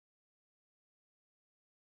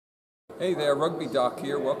Hey there, Rugby Doc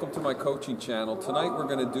here. Welcome to my coaching channel. Tonight we're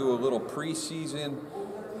going to do a little preseason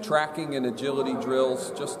tracking and agility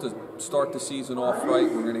drills just to start the season off right.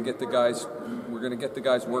 We're going to get the guys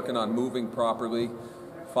working on moving properly,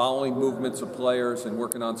 following movements of players, and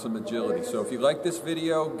working on some agility. So if you like this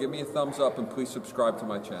video, give me a thumbs up and please subscribe to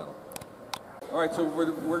my channel. All right, so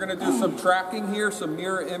we're going to do some tracking here, some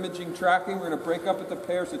mirror imaging tracking. We're going to break up into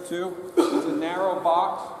pairs of two. It's a narrow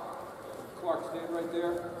box. Clark, stand right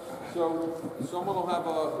there. So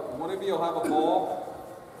one of you will have a ball,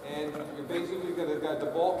 and you're basically going to the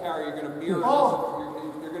ball carrier. You're going to mirror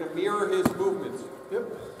you're going to mirror his movements. Yep.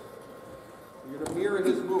 You're going to mirror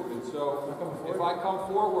his movements. So if I come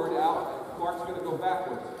forward, out, Clark's going to go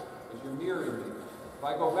backwards because you're mirroring me. If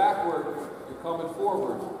I go backward, you're coming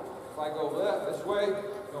forward. If I go left this way,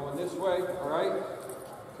 going this way. All right.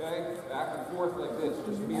 Okay. Back and forth like this,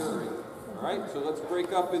 just mirroring. All right, so let's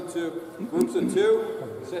break up into groups of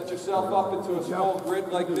two. Set yourself up into a small grid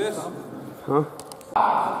like this. Huh?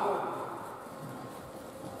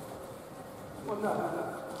 Well, no.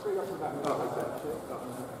 Straight up and back. Oh, like that. There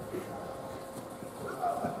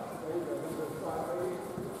you go.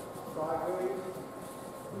 Sideways.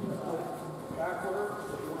 Backwards.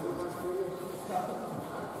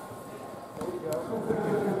 There you go.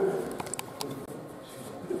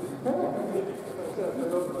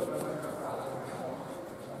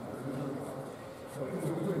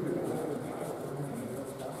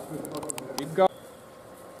 Keep going.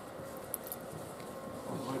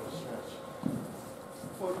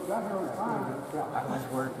 Well, you got here on time. I was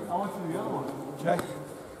working. I went to the other one. Check.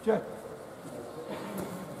 Check.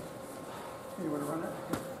 You want to run it?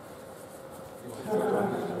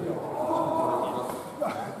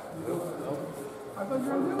 I thought you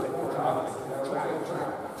were going to do it.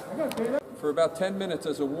 I got to pay that. For about 10 minutes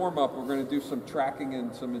as a warm-up, we're going to do some tracking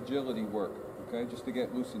and some agility work, okay, just to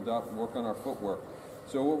get loosened up and work on our footwork.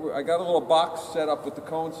 So I got a little box set up with the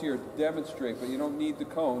cones here to demonstrate, but you don't need the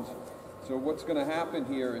cones. So what's going to happen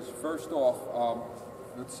here is, first off,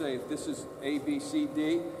 let's say if this is A, B, C,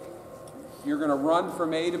 D, you're going to run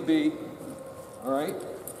from A to B, all right?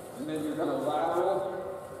 And then you're going to lateral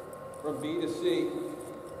from B to C,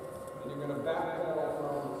 and you're going to backpedal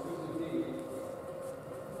from C to D,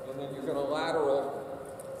 and then you're going to lateral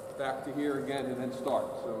back to here again and then start.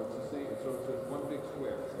 So it's the same, so it's a one big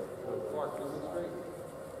square. So Clark, demonstrate.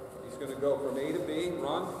 He's going to go from A to B,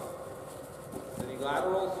 run, then he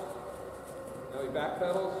laterals, now he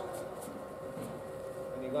backpedals,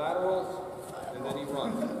 and he laterals, and then he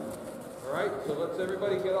runs. All right, so let's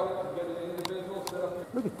everybody get up, get an individual, set up.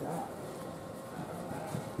 Look at that.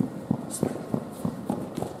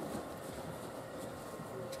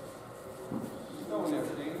 Keep going there,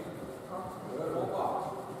 Steve. Good whole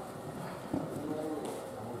box.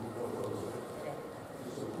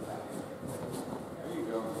 There you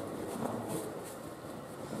go.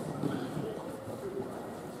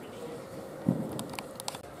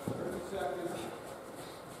 30 seconds.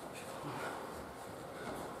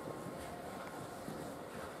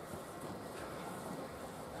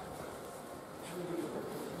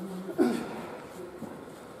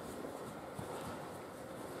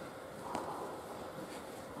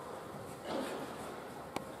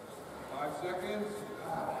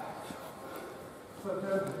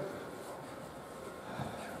 Seconds.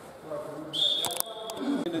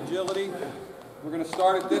 In agility, we're going to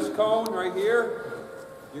start at this cone right here.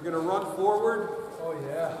 You're going to run forward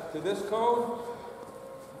to this cone.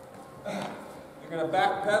 You're going to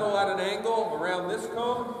backpedal at an angle around this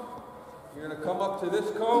cone. You're going to come up to this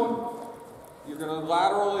cone. You're going to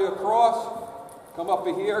laterally across, come up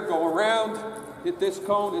to here, go around, hit this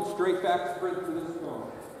cone, and straight back sprint to this cone.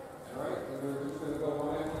 All right, and we're just going to go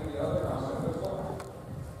one after the other on this one.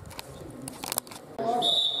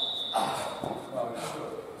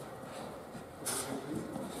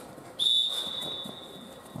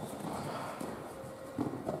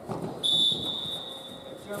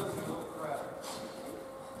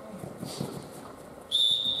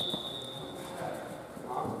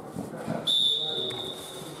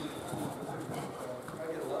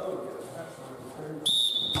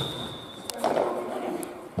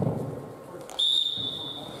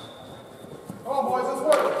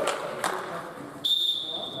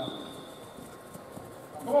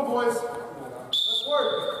 Come on, boys. Let's work.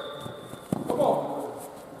 Come on.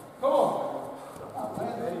 Come on.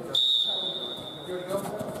 You ready to go?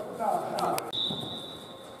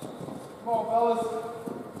 Come on, fellas.